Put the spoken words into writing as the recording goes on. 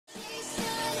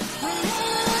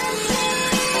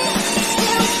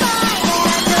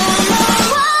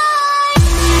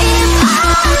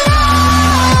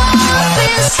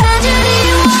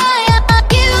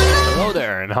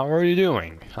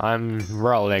doing? I'm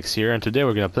Rolex here, and today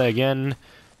we're gonna play again.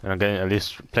 And I'm gonna at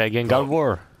least play again God of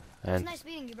War. And Nice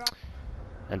meeting you, bro.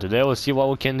 and today we'll see what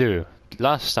we can do.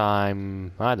 Last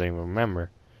time I don't even remember.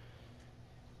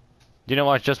 You know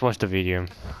what? Just watch the video,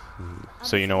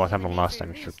 so you know what happened last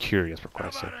time. If you're curious, for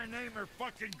Christ's sake.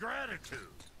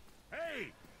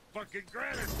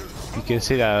 You can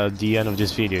see that at the end of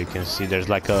this video. You can see there's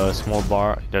like a small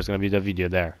bar. There's gonna be the video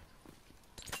there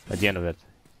at the end of it.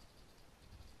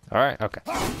 Alright, okay.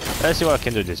 Let's see what I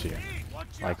can do this video.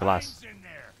 Like the last.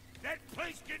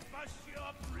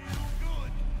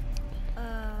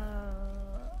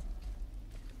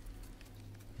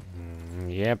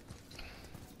 Yep.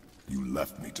 You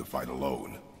left me to fight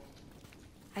alone.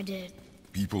 I did.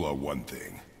 People are one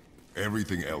thing.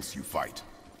 Everything else you fight.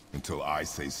 Until I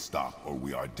say stop or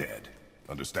we are dead.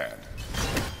 Understand?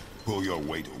 Pull your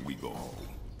weight or we go home.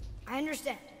 I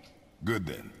understand. Good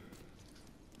then.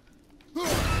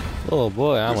 Oh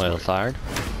boy, I'm a little tired.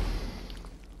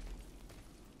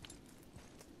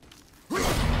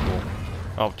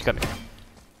 Oh, you got me.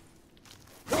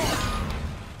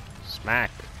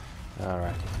 Smack.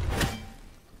 Alright.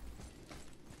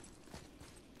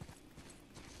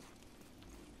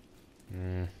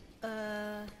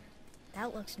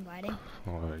 That looks inviting.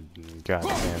 Oh, god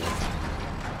damn it.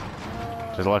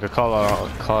 There's like a color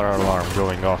alarm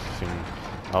going off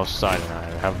outside, and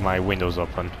I have my windows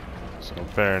open. So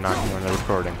better not on the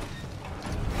recording.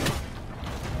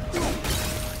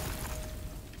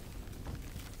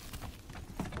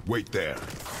 Wait there.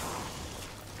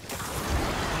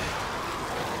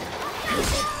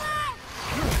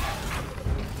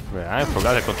 Man, I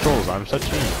forgot the controls. I'm such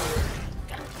a...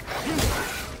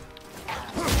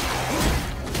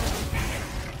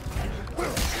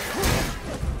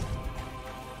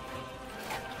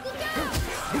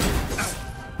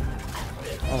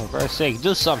 Oh, for Christ's sake,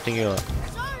 do something, you.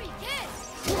 Sorry, kid.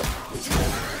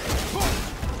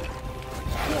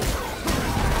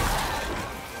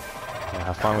 Yeah,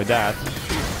 have fun with that.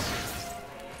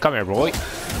 Come here, boy.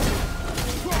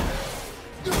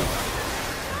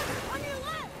 On your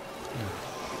left.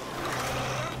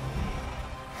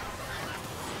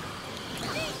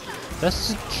 Does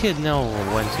the kid know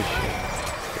when to shoot?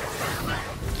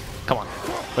 Come on,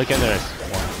 look at this.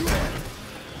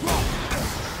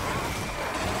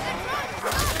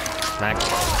 Smack.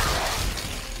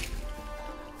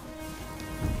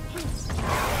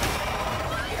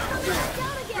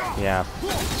 Yeah,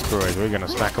 screw it. We're gonna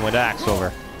smack him with the axe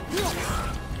over.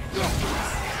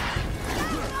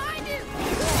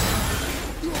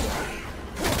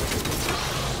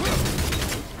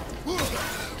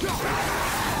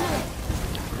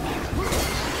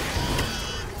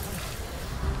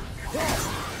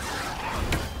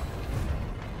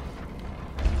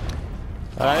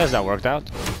 I guess that worked out.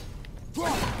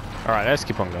 Alright, let's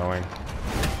keep on going.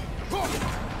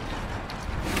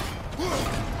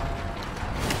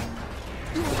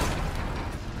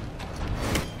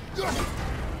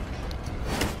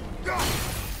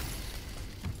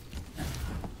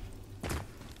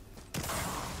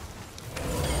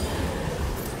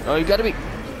 Oh, you gotta be...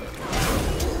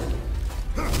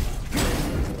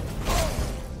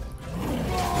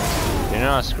 You're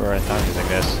not scoring times, I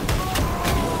guess.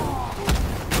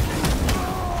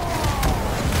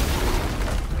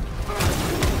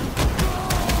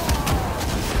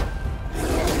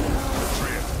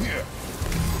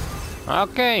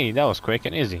 Okay, that was quick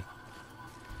and easy.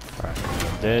 Alright,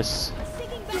 this.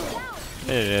 Do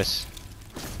this.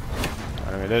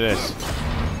 I'm gonna do this.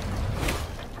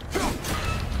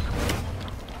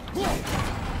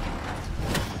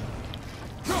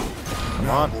 Come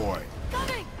on.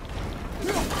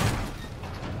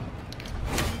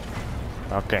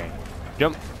 Okay,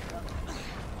 jump.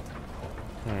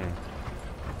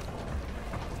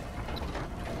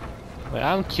 Wait,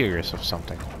 I'm curious of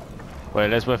something. Wait,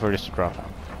 let's wait for this to drop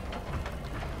out.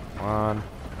 Come on.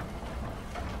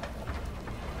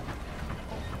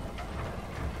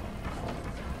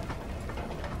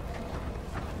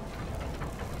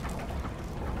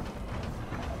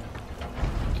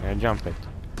 Can I jump it?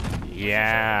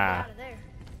 Yeah.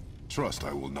 Trust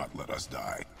I will not let us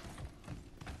die.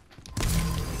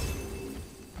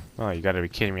 Oh, you gotta be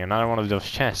kidding me. Another one of those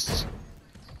chests.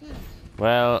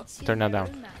 Well, turn that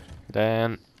down.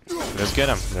 Then, let's get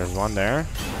him. There's one there.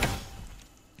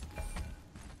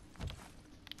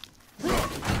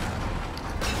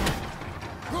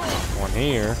 One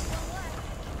here.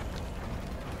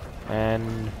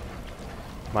 And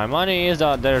my money is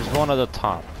that there's one at the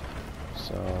top.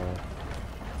 So...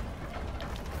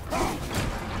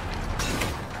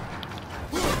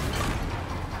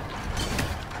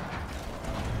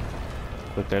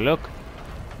 quickly look.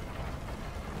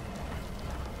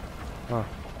 Oh,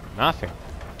 nothing.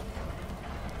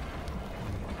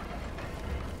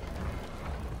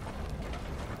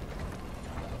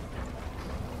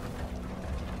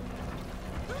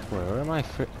 Where am I?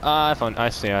 Ah, I found. I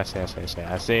see it. I see it. I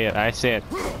see it. I see it.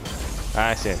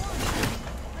 I see it.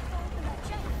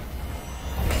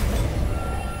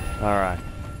 All right.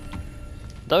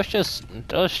 Those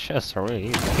chests are really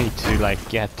easy to like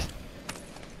get.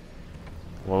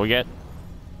 What we get?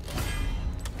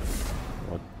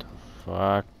 What the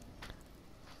fuck?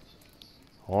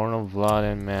 Horn of blood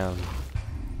and man.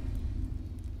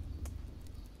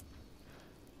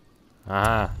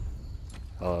 Aha.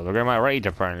 Oh, look at my rage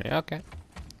apparently. Okay.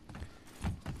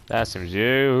 That seems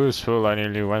useful. I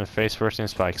nearly went face first in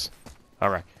spikes.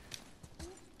 Alright.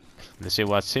 Let's see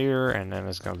what's here and then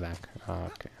let's go back.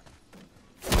 Okay.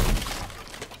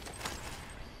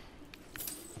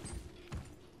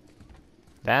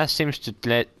 That seems to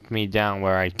let me down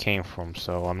where I came from,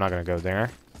 so I'm not gonna go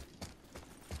there.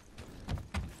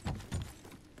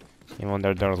 Even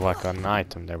though there's like an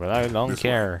item there, but I don't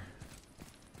care.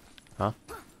 Huh?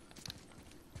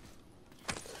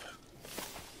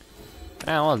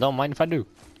 Yeah, well, don't mind if I do.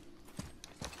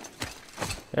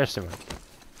 There's someone.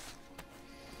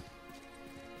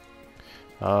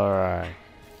 Alright.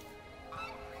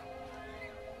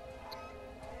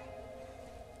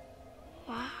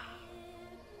 Wow.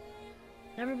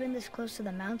 Never been this close to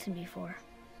the mountain before.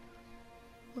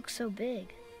 Looks so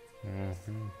big.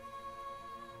 Mm-hmm.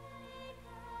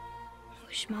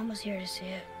 Wish Mom was here to see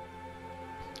it.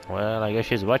 Well, I guess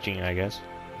she's watching it, I guess.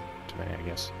 Today, I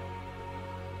guess.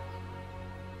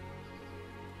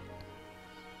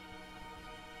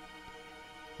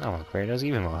 Oh, Kratos,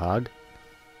 give him a hug.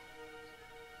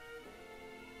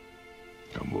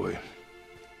 Come, boy.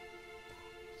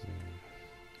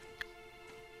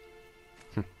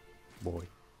 Boy.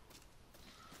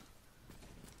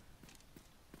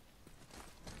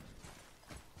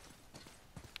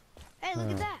 Hey, look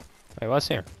at that. Wait, what's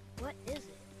here? What is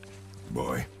it?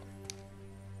 Boy.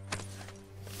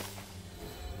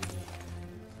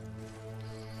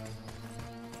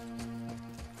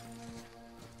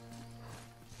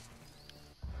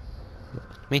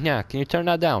 Mina, can you turn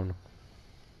that down?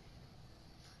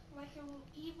 Like it will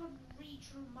even reach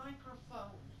your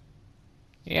microphone.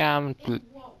 Yeah, It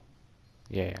won't.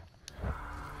 yeah.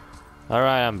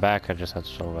 Alright, I'm back. I just had to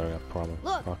solve a problem.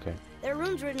 Look. Okay. There are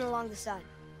runes written along the side.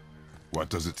 What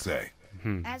does it say?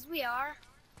 As we are,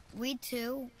 we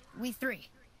two, we three.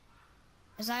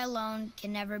 As I alone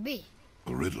can never be.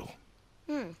 A riddle.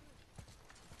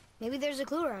 Maybe there's a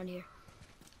clue around here.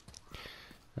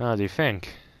 Oh, do you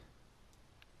think?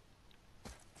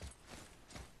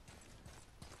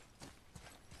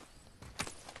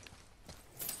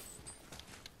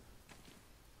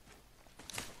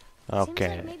 Seems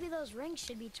Okay. like maybe those rings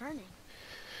should be turning.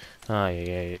 Oh,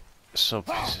 yeah. So,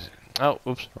 oh,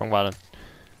 oops, wrong button.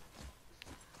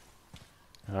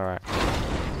 Alright. The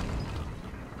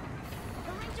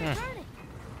rings are turning.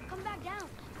 Come back down.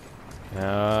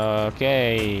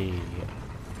 Okay.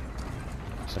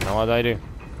 So now what do I do?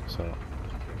 So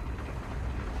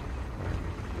when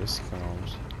this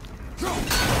comes.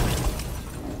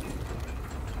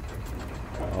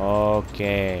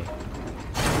 Okay.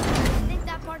 I think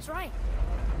that part's right.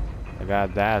 I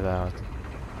got that out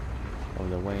of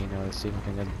the way. Now let's see if we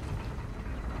can get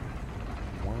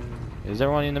one. Is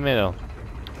there one in the middle?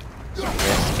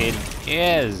 Yes, it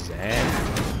is.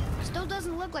 Still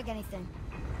doesn't look like anything.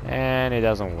 And it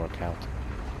doesn't work out.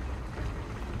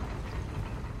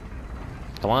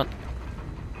 Come on.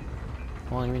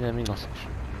 Come on, give me the middle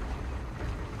section.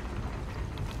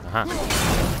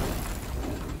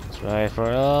 Let's try for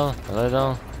a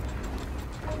little.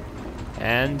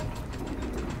 And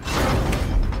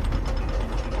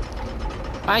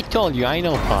I told you, I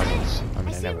know puzzles. I I mean,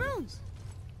 I see never runes.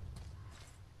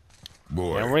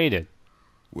 Boy, can read it.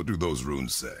 what do those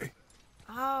runes say?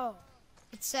 Oh,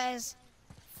 it says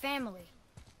family.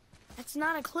 That's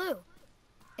not a clue.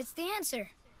 It's the answer.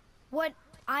 What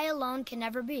I alone can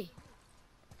never be.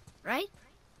 Right?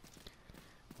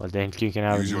 Well, then you can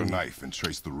have Use your knife and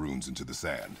trace the runes into the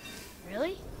sand.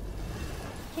 Really?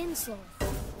 Kinslow.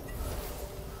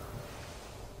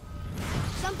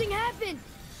 Something happened.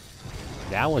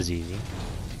 That was easy.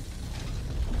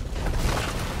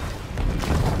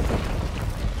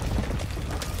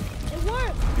 It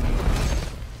worked.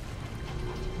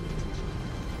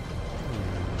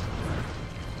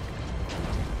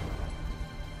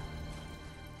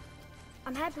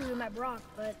 I'm happy we met Brock,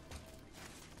 but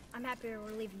I'm happier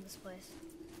we're leaving this place.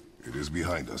 It is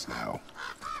behind us now.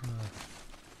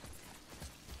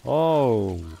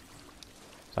 Oh,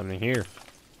 something here.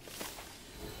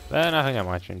 But nothing that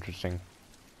much interesting.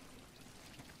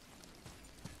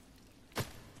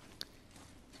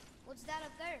 What's that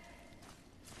up there?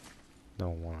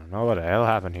 Don't wanna know what the hell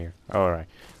happened here. Alright.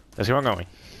 Let's keep on going.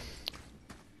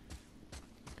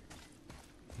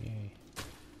 Yay.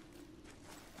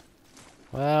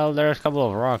 Well, there's a couple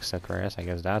of rocks at rest. I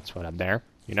guess that's what up there,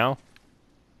 you know?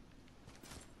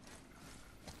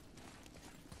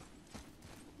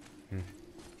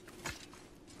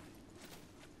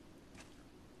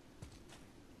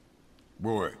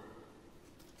 Boy,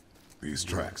 these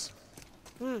tracks.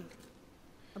 A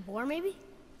boar, maybe?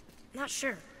 Not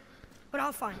sure, but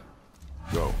I'll find it.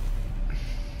 Go.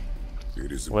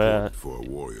 It is Well- important for a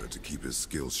warrior to keep his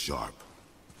skills sharp.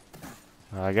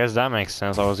 I guess that makes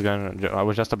sense. I was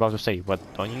just about to say, but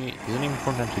isn't it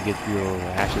important to get your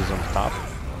ashes on top?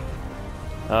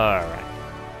 Alright.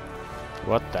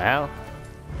 What the hell?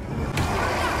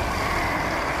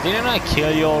 Didn't I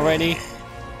kill you already?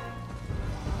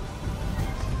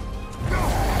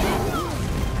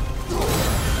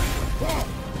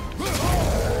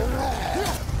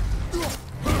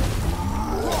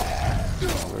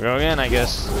 We go again, I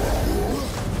guess.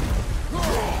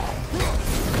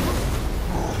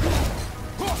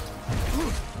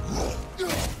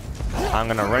 I'm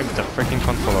gonna rape the freaking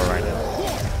controller right now.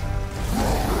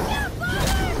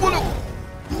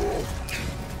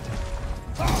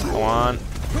 Come on.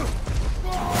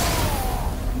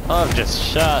 Oh, just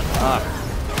shut up.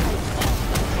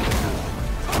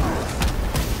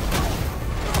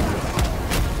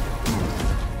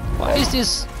 Why is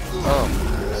this? Oh.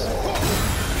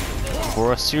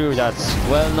 For a series that's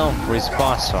well known for its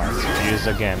boss fights, use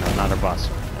again another boss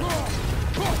fight.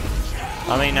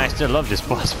 I mean, I still love this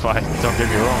boss fight, don't get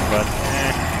me wrong, but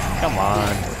come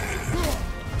on.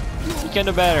 You can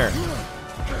do better.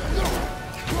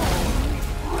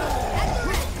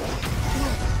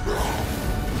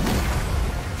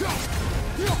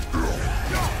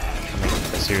 I mean,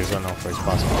 the series well known for its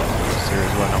boss fight, the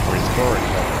series well known for its story,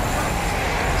 but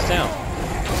still.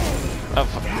 Oh,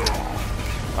 fuck.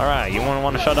 Alright, you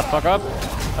want to shut the fuck up?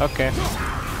 Okay. Okay,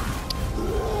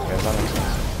 that makes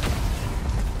sense.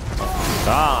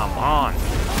 Come on!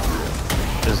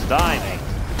 Just die, mate.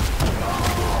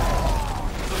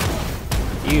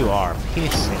 You are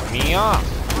pissing me off!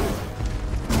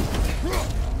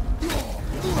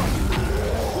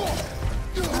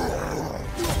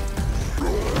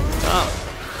 Oh.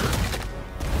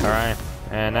 Alright,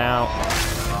 and now...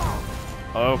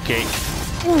 Okay.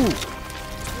 Ooh.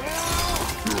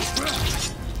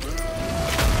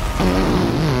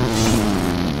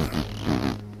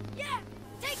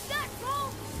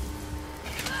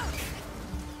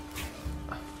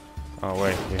 Oh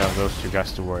wait, we have those two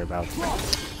guys to worry about.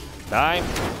 Die!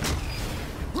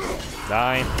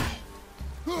 Die!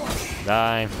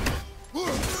 Die!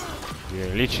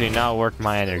 You're literally now worth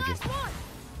my energy.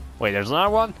 Wait, there's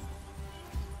another one?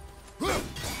 For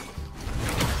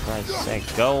Christ's sake,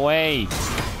 go away!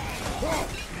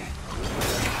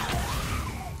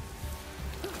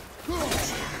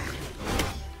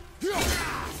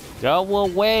 Go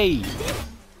away!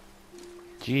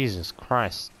 Jesus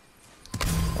Christ.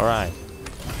 Alright.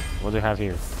 What do we have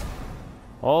here?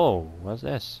 Oh, what's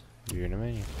this? You're in the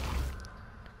menu.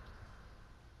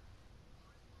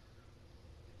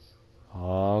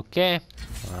 Okay.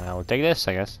 I will take this,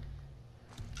 I guess.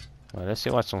 Well, let's see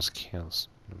what's on skills.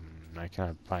 I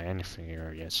cannot buy anything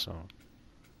here yet, so...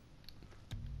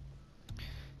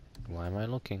 Why am I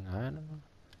looking? I don't know.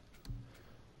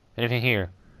 Anything here?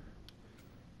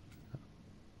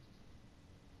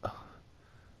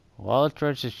 While the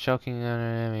Trudge is choking an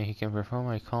enemy, he can perform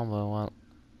a combo while...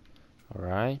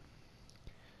 Alright.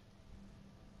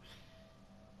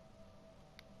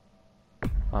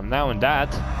 I'm now in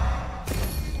that.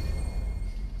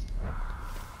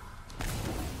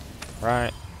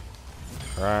 Right.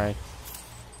 Right.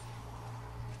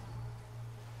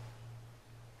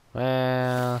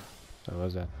 Well... What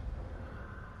was that?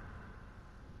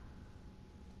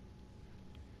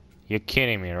 You're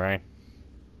kidding me, right?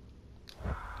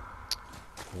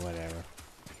 Whatever.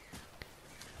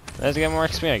 Let's get more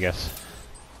XP, I guess.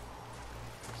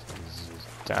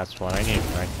 That's what I need,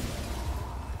 right?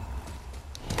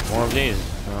 More of these.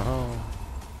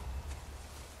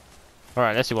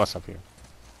 Alright, let's see what's up here.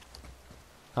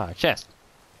 Ah, chest.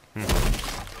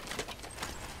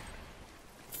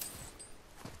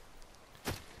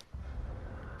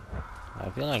 I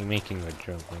feel like making a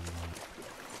joke.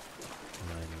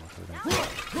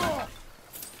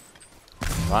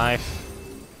 Life.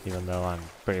 Even though I'm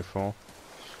pretty full.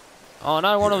 Oh,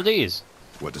 not one of these!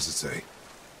 What does it say?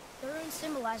 The runes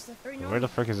symbolize the three Where the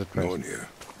frick is it No placed? one here.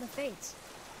 the fates.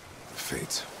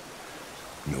 Fate.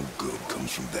 No good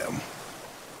comes from them.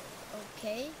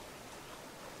 Okay.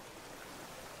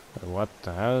 What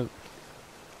the hell?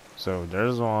 So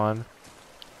there's one.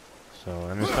 So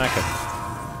let me smack it.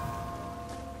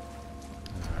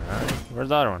 Alright, where's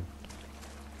the other one?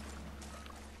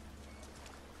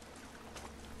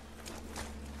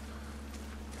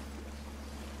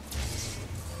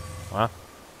 What?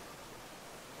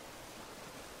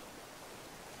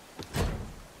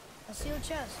 A sealed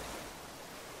chest.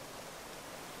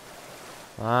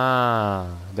 Ah,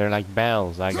 they're like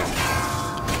bells, I got it.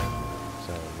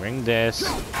 So ring this,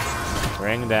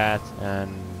 ring that, and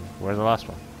where's the last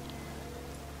one?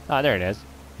 Ah, there it is.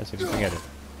 Let's see if we can get it.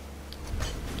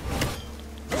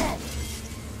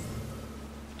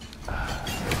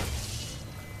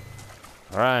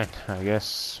 Alright, I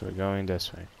guess we're going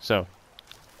this way. So,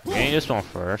 getting this one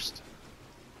first.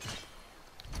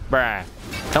 Bruh,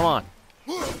 come on!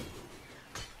 For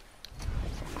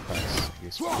Christ's sake,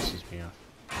 this pisses me off.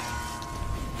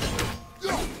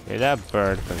 Okay, that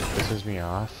bird, because it pisses me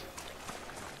off.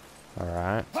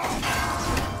 Alright.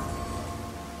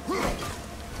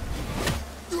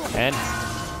 And?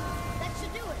 That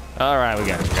should do it. Alright, we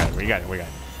got it.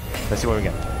 Let's see what we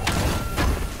got.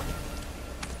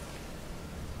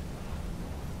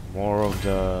 More of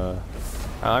the...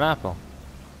 Oh, an apple.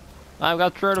 I've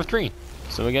got 3 out of 3.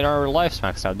 So we get our lives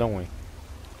maxed out, don't we?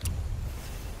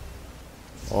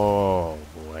 Oh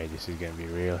boy, this is gonna be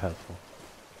real helpful.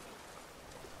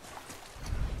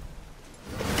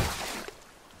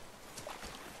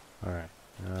 Alright,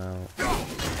 now...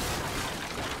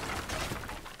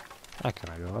 I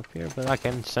cannot go up here, but I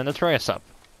can send a trace up.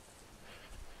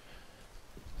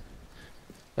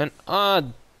 And,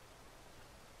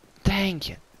 dang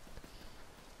it!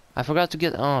 I forgot to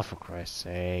get... Oh, for Christ's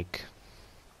sake.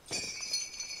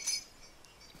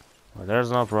 Well,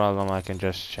 there's no problem, I can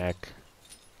just check.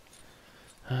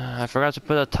 I forgot to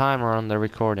put a timer on the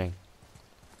recording.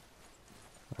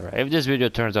 Alright, if this video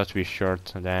turns out to be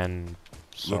short, then...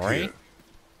 Sorry.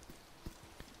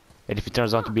 And if it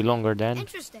turns out to be longer, then...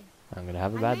 Interesting. I'm gonna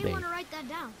have a I bad may day. want to write that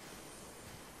down.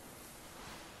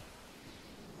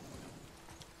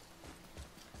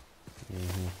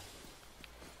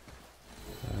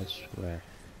 That's where.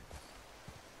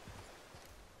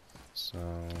 So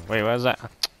wait, what is that?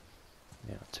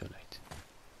 Yeah, too late.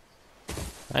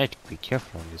 I need to be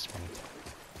careful on this one.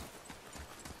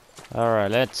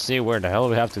 Alright, let's see where the hell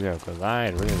we have to go, because I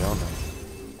really don't know.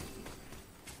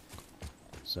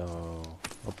 So,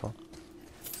 opa.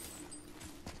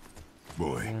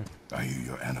 Boy, I hear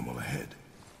your animal ahead.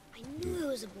 I knew it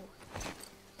was a boy.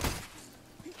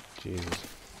 Jesus.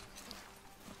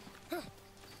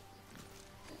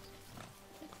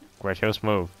 Gracious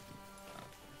move.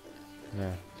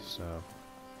 Yeah, so.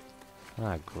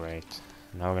 Ah, great.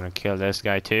 Now we're gonna kill this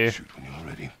guy too. Shoot when you're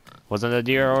ready. Wasn't the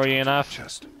deer already enough?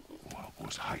 Chest. Wild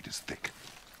boar's hide is thick.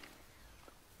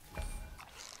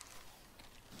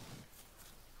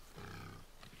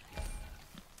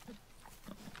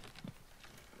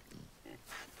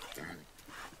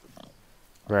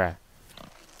 Bruh.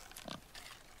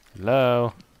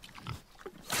 Hello?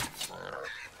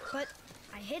 But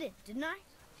I hit it, didn't I?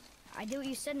 I did what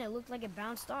you said and it looked like it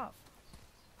bounced off.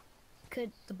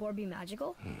 Could the boar be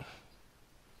magical?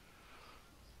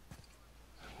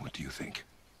 What do you think?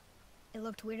 It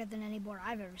looked weirder than any boar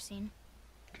I've ever seen.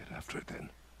 Get after it then.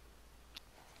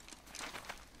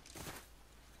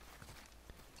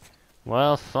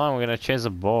 Well, fine, we're gonna chase a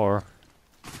boar.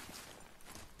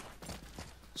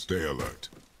 Stay alert.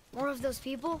 More of those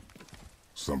people?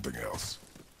 Something else.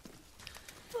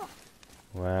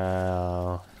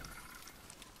 Well...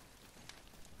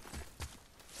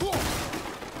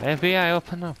 FBI,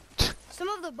 open up. Some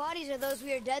of the bodies are those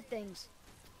weird dead things.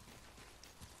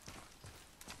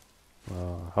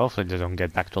 Well, hopefully they don't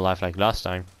get back to life like last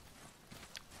time.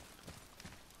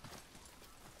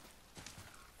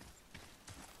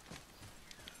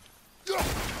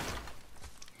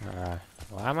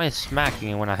 Why am I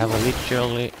smacking when I have a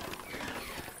literally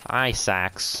ice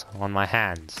axe on my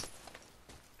hands?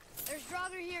 There's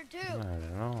Draugr here too. I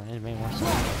don't know, it made more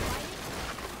sense.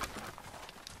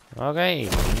 Okay.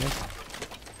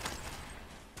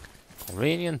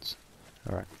 Convenient.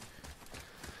 Alright.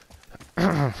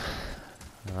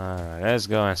 Alright, let's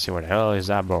go and see what the hell is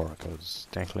that boar, because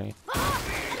technically...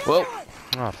 Whoa!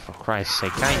 Oh, for Christ's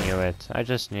sake, I knew it. I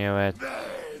just knew it.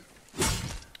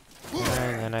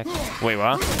 And then I... Wait,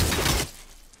 what?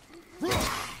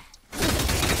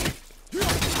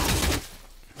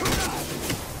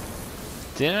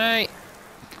 Didn't I...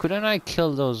 Couldn't I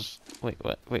kill those... Wait,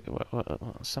 what? Wait, what?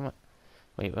 Someone...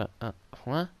 Wait, what?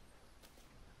 What?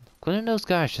 Couldn't those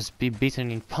guys just be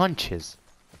beaten in punches?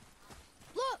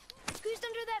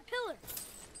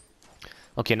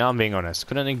 Okay, now I'm being honest.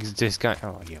 Couldn't this guy...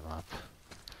 Oh, I give up.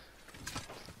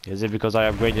 Is it because I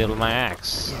upgraded my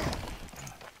axe?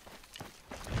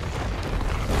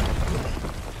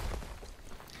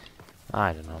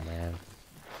 I don't know, man.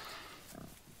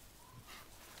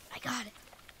 I got it.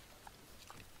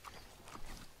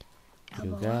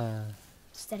 You Elbow up, got...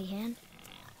 steady hand,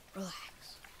 relax.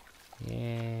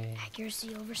 Yeah.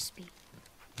 Accuracy over speed.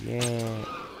 Yeah.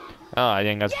 Oh, I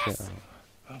didn't get... Yes!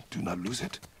 Do not lose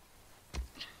it.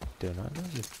 Do not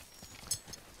lose it.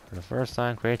 For the first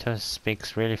time, Kratos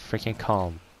speaks really freaking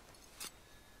calm.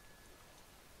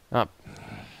 Up.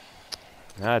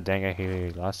 Ah, dang it, he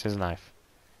lost his knife.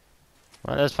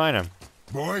 Well, let's find him.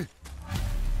 Boy?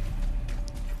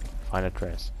 Find a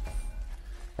trace.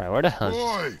 Right, where the hell is...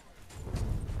 Boy!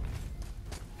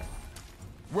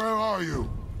 Where are you?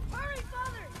 Hurry,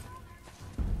 father!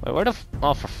 Wait, where the f...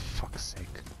 Oh, for fuck's sake.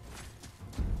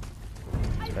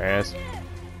 There he is.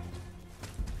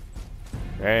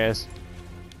 There he is.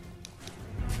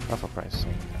 Oh, for Christ's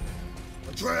sake.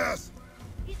 Atreus!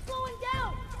 He's slowing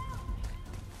down!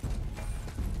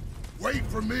 Wait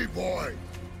for me, boy!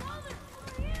 Father,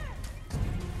 over here!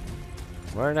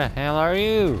 Where the hell are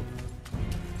you?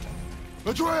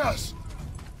 Atreus!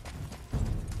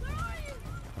 Where are you?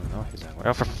 Oh no, he's that way.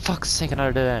 Oh, for fuck's sake,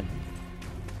 another dead end.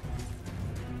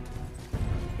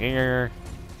 Here.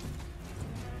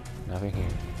 Nothing here.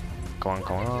 Go on,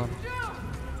 go on.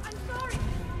 I'm sorry!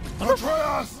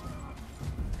 Atreus!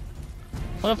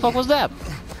 What the fuck was that?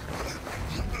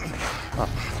 Oh,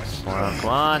 come on, come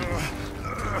on.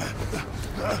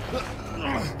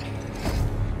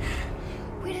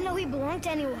 We didn't know he belonged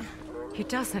to anyone. He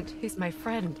doesn't. He's my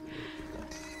friend.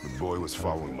 The boy was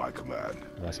following my command.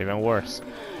 That's even worse.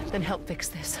 Then help fix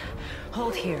this.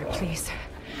 Hold here, please.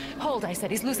 Hold, I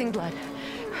said. He's losing blood.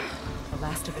 The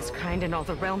last of his kind in all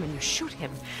the realm, and you shoot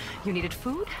him. You needed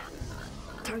food?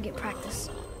 Target practice.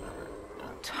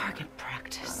 Target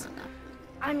practice.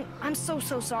 I'm so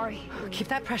sorry. Keep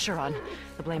that pressure on.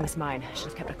 The blame is mine. I should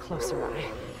have kept a closer eye.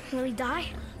 Will he die?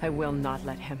 I will not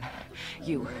let him.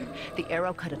 You, the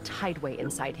arrow cut a tideway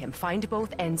inside him. Find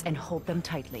both ends and hold them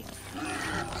tightly.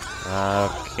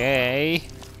 Okay.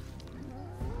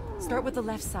 Start with the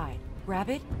left side. Grab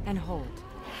it and hold.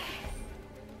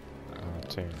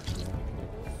 Two.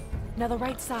 Now the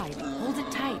right side. Hold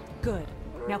it tight. Good.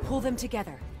 Now pull them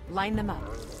together. Line them up.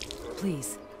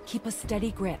 Please, keep a steady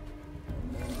grip.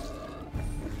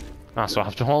 Ah, so I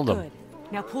have to hold them. Good.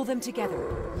 Now pull them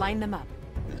together. Line them up.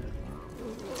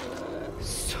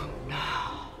 So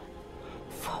now,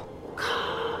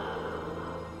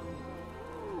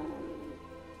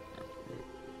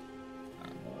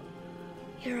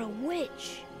 You're a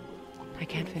witch. I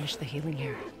can't finish the healing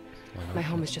here. My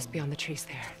home is just beyond the trees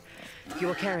there. You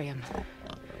will carry him.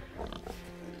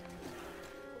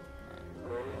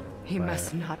 He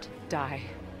must not die.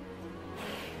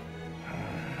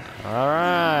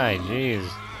 Alright, jeez.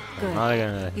 I'm Good. not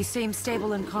gonna... He seems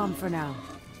stable and calm for now.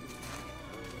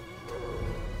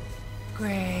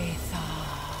 Grey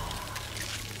thought.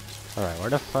 Alright, where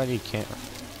the fuck you can't...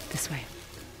 This way.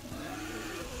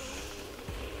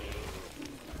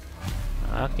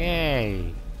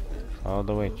 Okay. Follow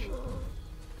the witch.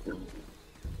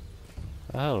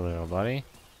 Oh, little buddy.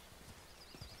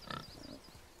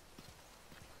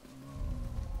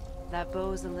 That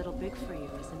bow's a little big for you,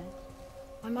 isn't it?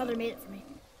 My mother made it for me.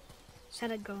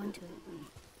 Said I'd grow into it.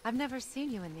 I've never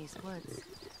seen you in these woods.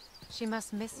 She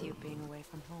must miss you being away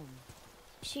from home.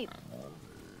 She's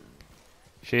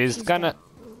She's gonna...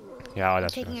 Yeah, oh,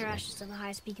 that's taking her right. ashes to the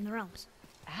highest peak in the realms.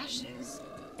 Ashes?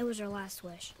 It was her last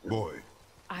wish. Boy,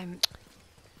 I'm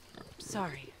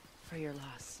sorry for your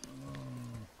loss.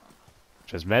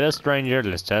 Just met a stranger,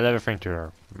 let's tell everything to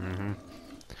her.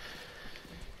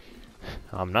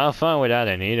 I'm not fine with that,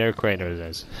 and neither Kratos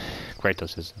is.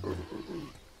 Kratos is.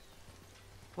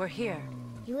 We're here.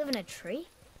 You live in a tree?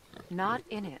 Not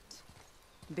in it.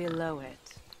 Below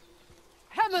it.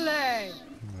 Hemele!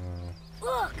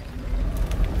 Look!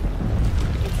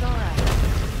 It's alright.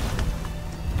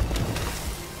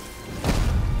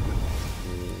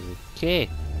 Okay.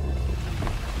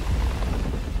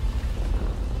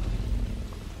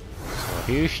 So a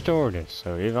huge tortoise.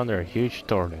 So we live under a huge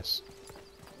tortoise.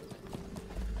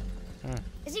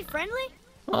 Is he friendly?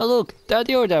 Oh look, that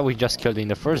deer that we just killed in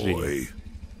the first video. boy.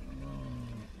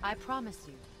 I promise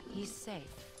you, he's safe.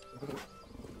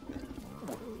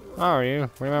 How are you?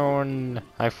 Remember when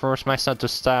I forced my son to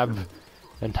stab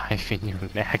a knife in your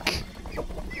neck?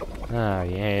 Ah,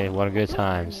 yeah, what a good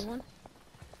times. Anyone?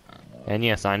 And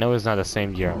yes, I know it's not the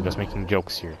same deer, I'm just making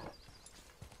jokes here.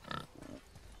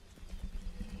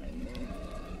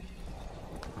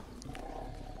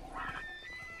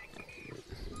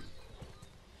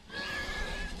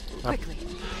 Quickly.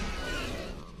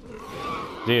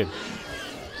 Dude.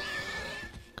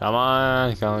 Come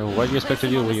on, come on. What do you expect to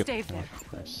do with you? Stave there.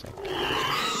 For a sec.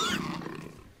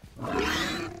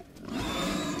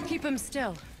 Keep him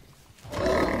still.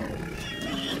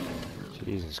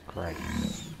 Jesus Christ.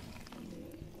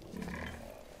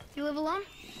 You live alone?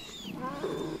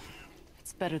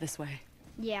 It's better this way.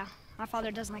 Yeah, my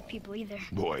father doesn't like people either.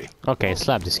 Boy, Okay,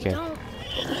 slap this kid. Don't.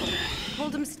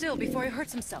 Hold him still before he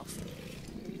hurts himself.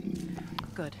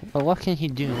 Good. But what can he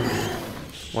do?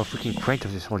 Well, freaking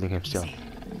Kratos is holding him still. Easy.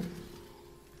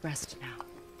 Rest now.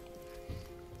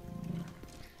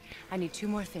 I need 2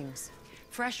 more things.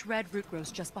 Fresh red root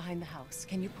grows just behind the house.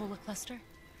 Can you pull a cluster?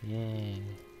 Yeah.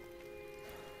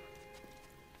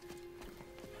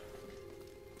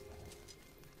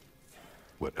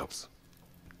 what else?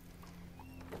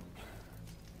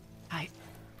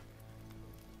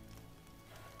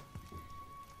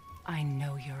 I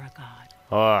know you're a god.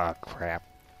 Oh, crap.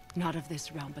 Not of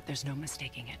this realm, but there's no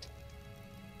mistaking it.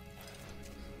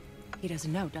 He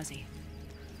doesn't know, does he?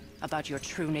 About your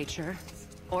true nature?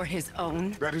 Or his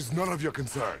own? That is none of your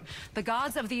concern. The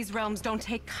gods of these realms don't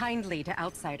take kindly to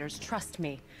outsiders, trust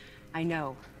me. I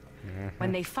know.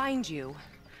 When they find you,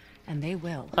 and they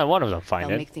will, One of them find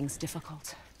they'll it. make things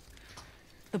difficult.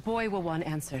 The boy will want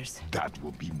answers. That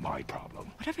will be my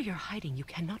problem. Whatever you're hiding, you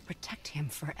cannot protect him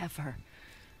forever.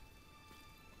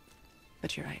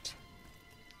 But you're right.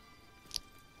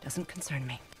 Doesn't concern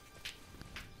me.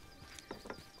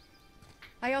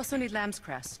 I also need lamb's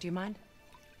cress. Do you mind?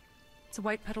 It's a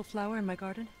white petal flower in my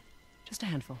garden. Just a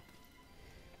handful.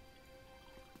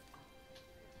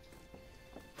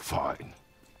 Fine.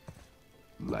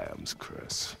 Lamb's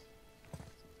cress.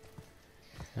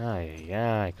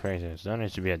 Yeah, Kratos. Don't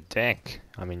need to be a dick.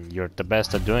 I mean, you're the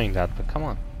best at doing that, but come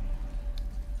on.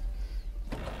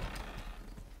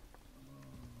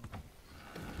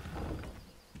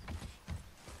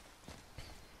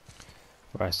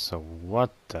 Right, so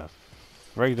what the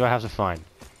frick do I have to find?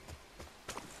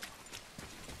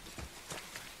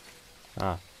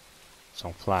 Ah,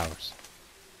 some flowers.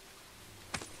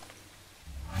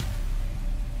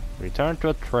 Return to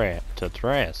a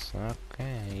trace.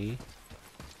 Okay.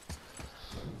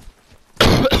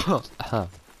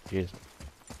 Jeez.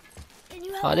 Can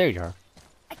you help? Oh, there you are.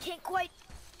 I can't quite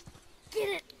get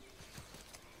it.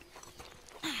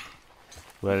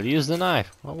 Well, use the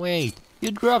knife. Oh wait,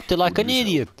 you dropped it like an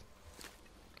idiot.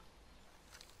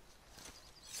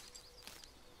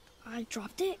 I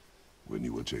dropped it? When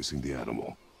you were chasing the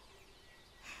animal.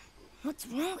 What's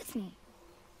wrong with me?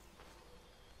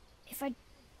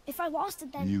 If I lost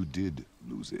it, then... You did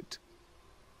lose it.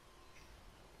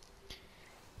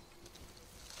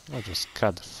 I'll just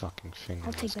cut the fucking finger.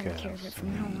 I'll take better care of it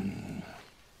from now on.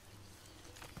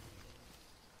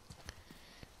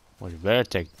 Well, you better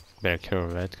take better care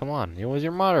of it. Come on, it was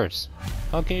your mother's.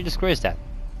 How can you disgrace that?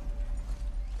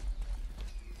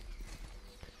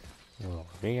 Well,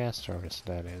 big ass service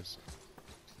that is.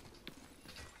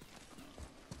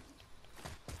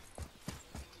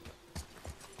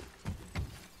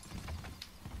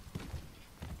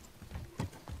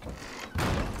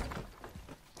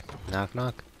 Knock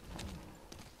knock.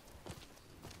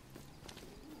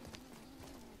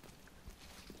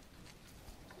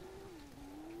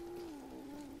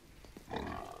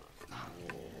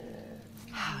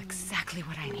 Oh, exactly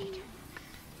what I need.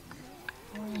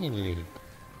 Really?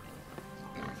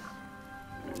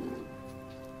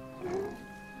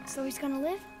 So he's gonna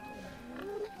live?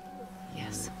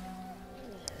 Yes.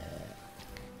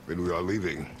 Then we are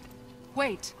leaving.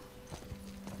 Wait.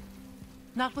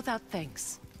 Not without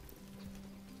thanks.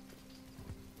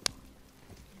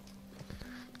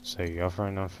 So you're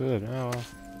offering no food? Oh well.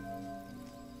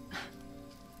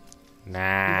 You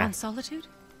Nah. want solitude?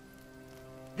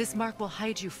 This mark will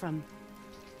hide you from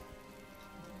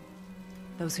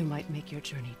those who might make your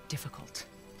journey difficult.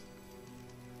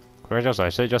 Kratos, I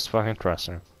say just fucking trust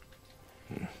her.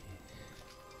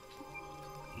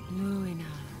 Luina.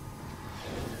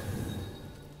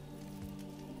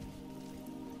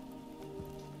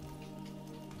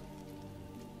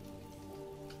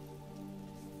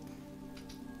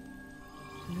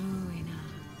 Luina.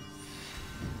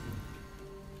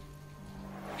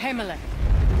 Himalay.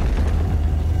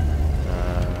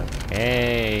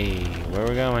 Hey, where are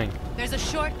we going? There's a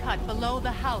shortcut below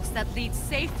the house that leads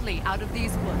safely out of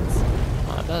these woods.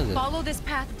 Oh, does it? Follow this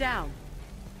path down,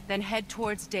 then head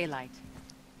towards daylight.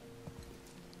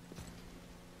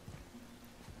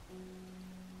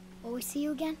 Will we see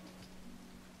you again?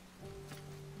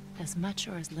 As much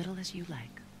or as little as you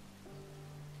like.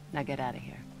 Now get out of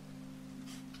here.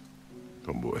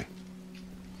 Come, boy.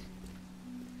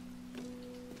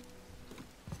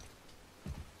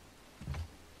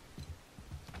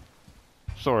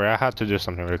 sorry, I had to do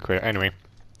something real quick. Anyway.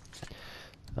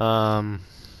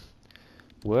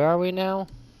 Where are we now?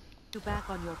 You back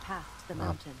on your path to the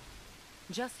mountain.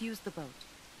 Just use the boat.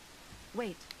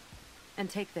 Wait, and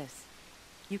take this.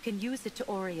 You can use it to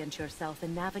orient yourself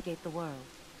and navigate the world.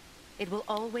 It will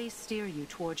always steer you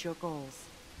towards your goals.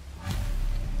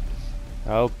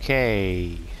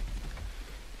 Okay.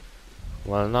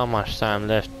 Well, not much time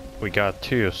left. We got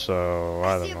 2, so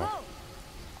I don't know.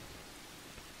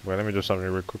 Well, let me do something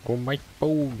real quick on my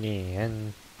phone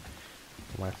and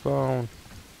my phone.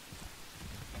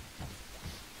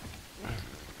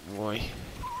 Boy.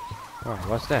 Oh,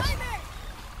 what's this?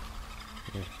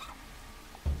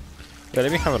 Yeah,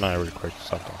 let me have an eye really quick.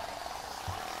 Something.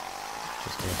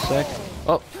 Just give me a sec.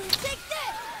 Oh.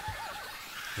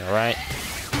 All right.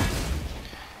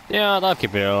 Yeah, I'll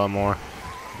keep it a little more.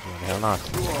 Why the hell not?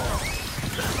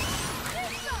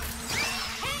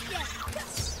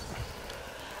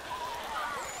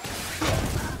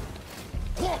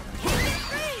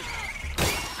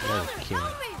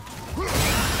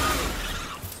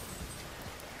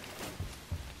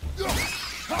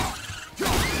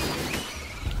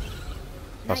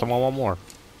 Someone want more?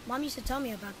 Mom used to tell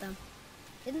me about them.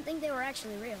 Didn't think they were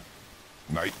actually real.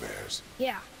 Nightmares.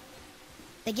 Yeah.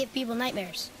 They give people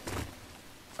nightmares.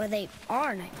 Or they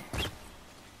are nightmares.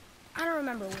 I don't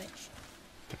remember which.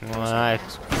 Well, I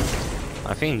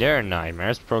think they're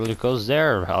nightmares, probably because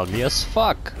they're healthy as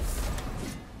fuck.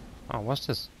 Oh, what's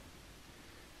this?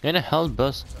 In a health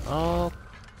bus. Oh.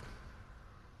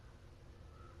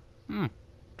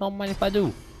 Don't mind if I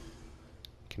do.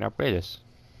 Can I upgrade this?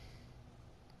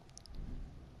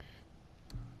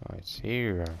 Oh, it's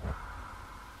here.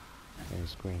 And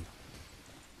it's green.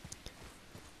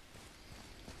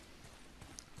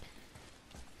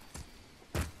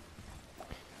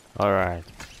 Alright.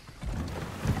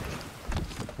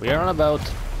 We are on a boat.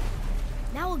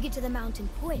 Now we'll get to the mountain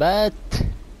quick. But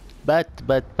I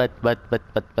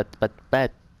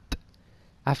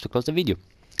have to close the video.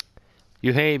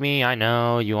 You hate me, I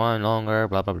know, you want longer,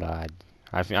 blah blah blah.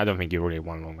 I don't think you really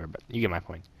want longer, but you get my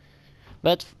point.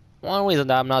 But one reason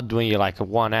that I'm not doing it like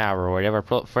 1 hour or whatever,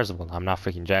 first of all, I'm not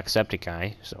freaking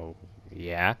Jacksepticeye, so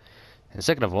yeah. And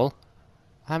second of all,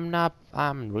 I'm not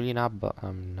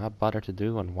bothered to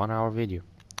do a 1 hour video.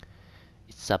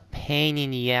 It's a pain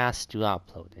in the ass to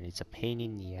upload, and it's a pain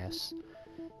in the ass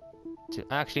to,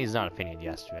 actually it's not a pain in the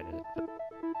ass to edit it,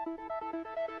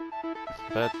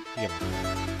 but you know.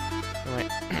 Anyway,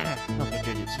 hope you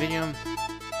enjoyed this video.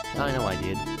 I know I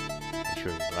did. Make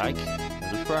sure you like and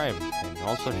subscribe, and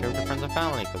also share with your friends and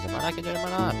family, because they might like it, they might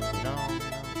not, you know.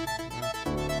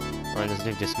 Alright, let's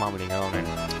leave this mumbling alone, and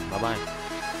bye bye.